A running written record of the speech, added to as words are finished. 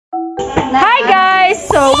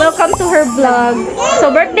welcome to her vlog. So,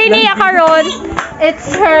 birthday niya karon. It's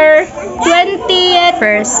her 20th.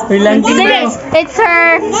 First. It's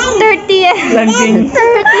her 30th. 30th.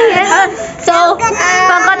 So,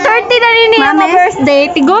 pagka 30 na rin niya mga birthday,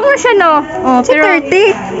 tigo mo siya, no? Oh, pero 30.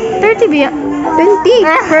 30 biya? 20.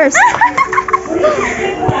 First.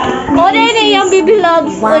 O, na yun yung baby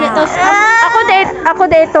loves. Wow. Ako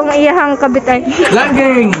de itong iyahang kabitan.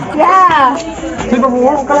 Laging! Yeah!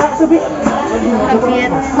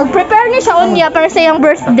 Mag-prepare niya siya unya para sa iyang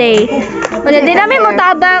birthday. Wala, di namin mo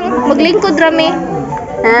tabang. Maglingkod rami.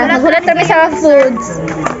 Maghulat rami sa foods.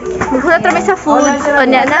 Maghulat rami sa foods.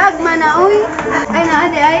 Unya na. Ay na,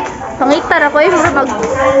 adi ay. Pangitar ako yung mag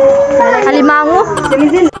halimango.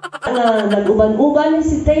 Nag-uban-uban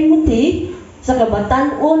si Timothy sa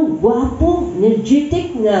kabatanon, guwapo,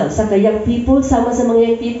 energetic nga sa young people, sama sa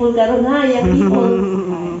mga young people karon ha, young people.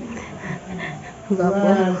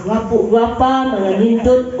 Guwapa, mga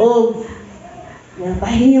nindot o nga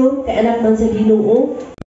pahiyon kay anak man sa Ginoo.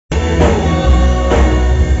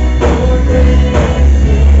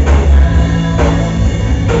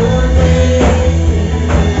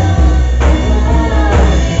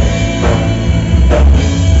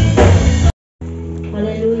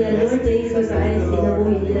 Hallelujah, Lord, thank you sa ayos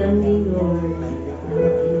kinabuhi nilang Lord.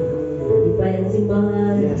 Ipay ang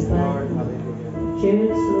simbahan, ipay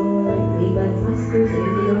church, Lord, ipay pastors,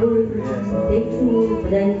 ipay Lord, thank you,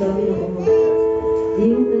 padahin ito, Ginoo.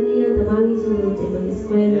 Diyong kaniya, tabangi sa Lord, sa ibang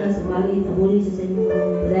eskwela, sa bagay, tabuli sa Senyo,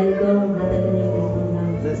 padahin ito, ang hatag kaniya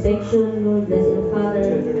ng protection, Lord, bless your Father.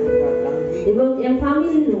 Ibang yung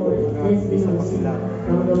family, Lord, bless me mo sila.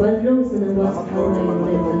 Ang gabadlong sa nawas ka na yung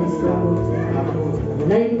bless Lord.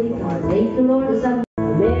 Thank you, Lord.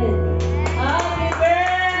 Amen. Happy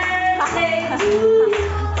birthday to you.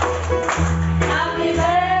 Happy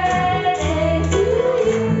birthday to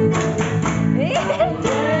you. Happy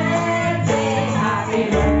birthday.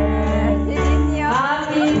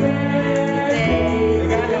 Happy birthday.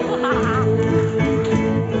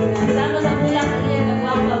 Sama sa pulang niya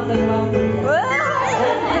nagwawag.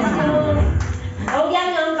 Oh,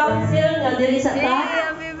 yan ang council nga diri sa ta.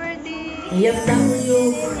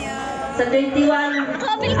 EFW sa 21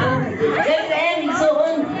 FM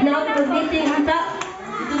soon na pag-meeting hata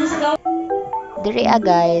dito sa Diri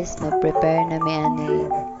guys, na-prepare na may aning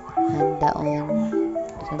handaon.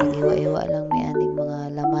 So naghiwa-hiwa lang may aning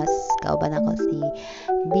mga lamas. Kauban ako si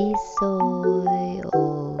Bisoy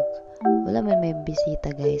o wala man may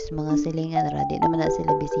bisita guys. Mga silingan ra, di naman na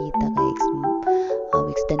sila bisita guys.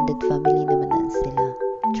 Extended family naman na sila.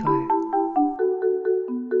 Char.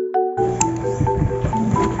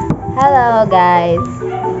 Hello guys,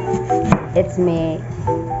 it's me,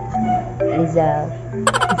 Lizelle.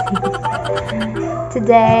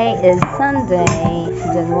 Today is Sunday,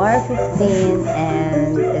 January 15,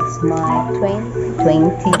 and it's my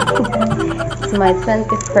 2020. It's my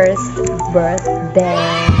 21st birthday.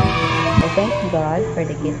 I thank God for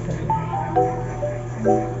the gift of life.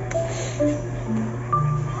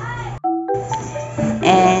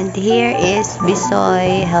 And here is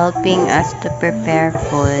Bisoy helping us to prepare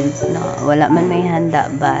food. No, wala man may handa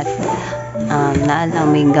but naa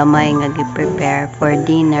lang may gamay nga gi-prepare for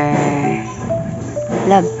dinner.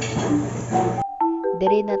 Love.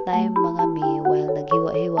 Diri na time mga mi while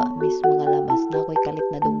naghiwa-hiwa mis mga lamas na ako'y kalit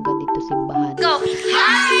na dunggan dito simbahan. Go!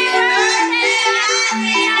 Happy birthday!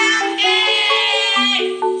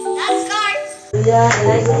 Let's start! Hallelujah,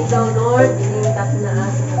 like ikaw, Lord, inintak na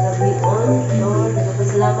sa kagabi on, Lord,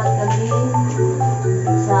 nagpasalamat kami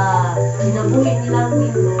sa sinabuhi nilang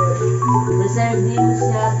din, Lord. Preserve din mo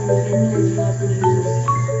siya, tinigyan nila siya sa Jesus,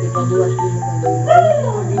 ipaduwas din kami.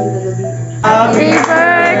 Lord, din kagabi. Happy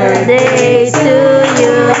birthday to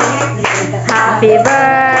you. Happy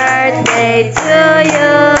birthday to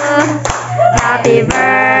you. Happy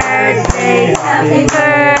birthday, happy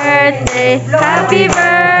birthday, happy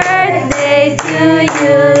birthday to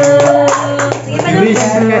you.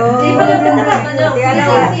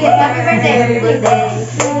 Happy birthday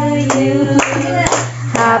to you.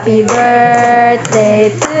 Happy birthday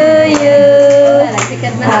to you.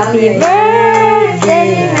 Happy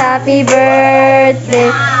birthday, happy birthday,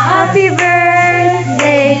 happy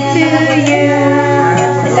birthday to you.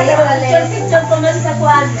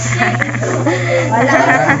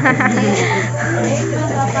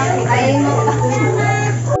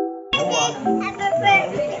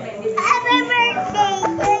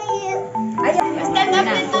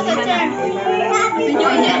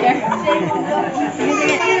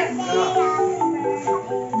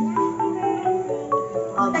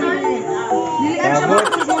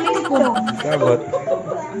 Kabot.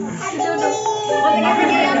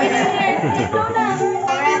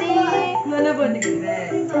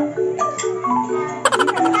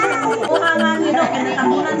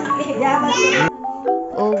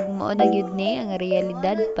 ini ang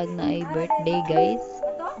realidad pag naay birthday, guys.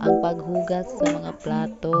 Ang paghugas sa mga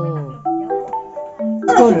plato.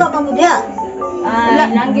 Vlog mo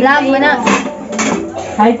na.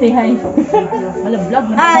 Hi, say hi. Wala, vlog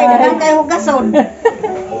mo na. Ay, dagang kayo hugason.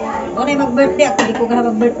 O na mag-birthday ako, di ko ka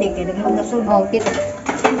mag-birthday kaya dagang hugason. Oh, kita.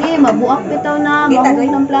 Sige, mabuak bitaw na. Kita, Mahugos doy.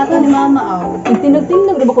 ng plato ni mama, oh.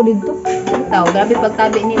 Tinag-tinag na ba ko dito? Bitaw, grabe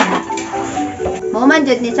pagtabi nila. Mo man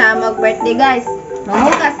jud ni siya mag-birthday, guys.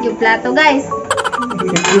 Mamukas yung plato, guys.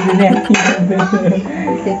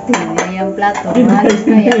 Titi, yung plato. Mahalos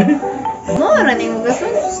na yan. Mura na yung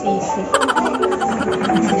hugason. Easy.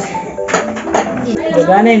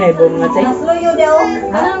 Daganay na ibong nga tay. Nasluyo daw.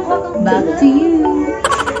 Back to you.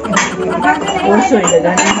 Puso,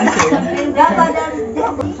 daganay na siya.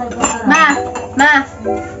 Ma,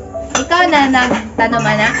 ikaw na nagtanong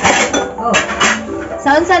anak? Oh.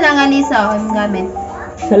 Saan sa nangalisa ang gamit?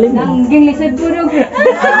 Salim. Nangging lisod po rin.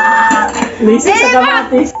 Lisod sa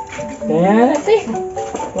kamatis. Kaya natin.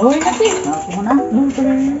 Uy natin. Ako na.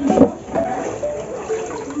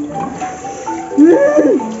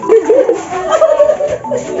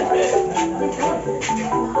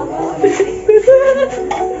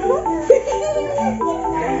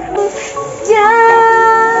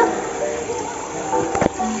 Yeah.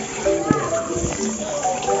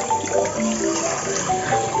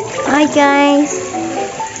 Hi guys.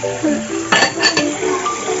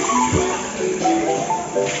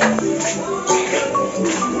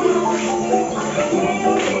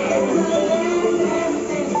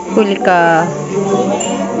 Huli ka.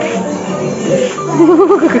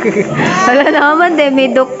 Wala naman,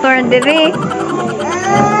 may doktor diri.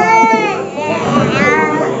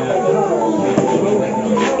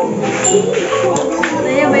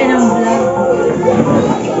 Kaya ba yung vlog?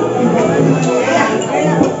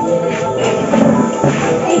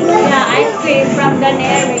 Yeah, ice cream from Don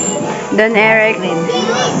Eric. Don Eric.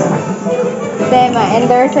 Tema,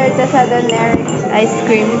 endorser to sa Don Eric ice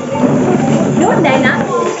cream. Doon dahil na?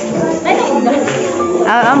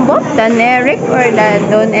 Ang both, Don Eric or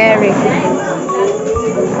Don Eric?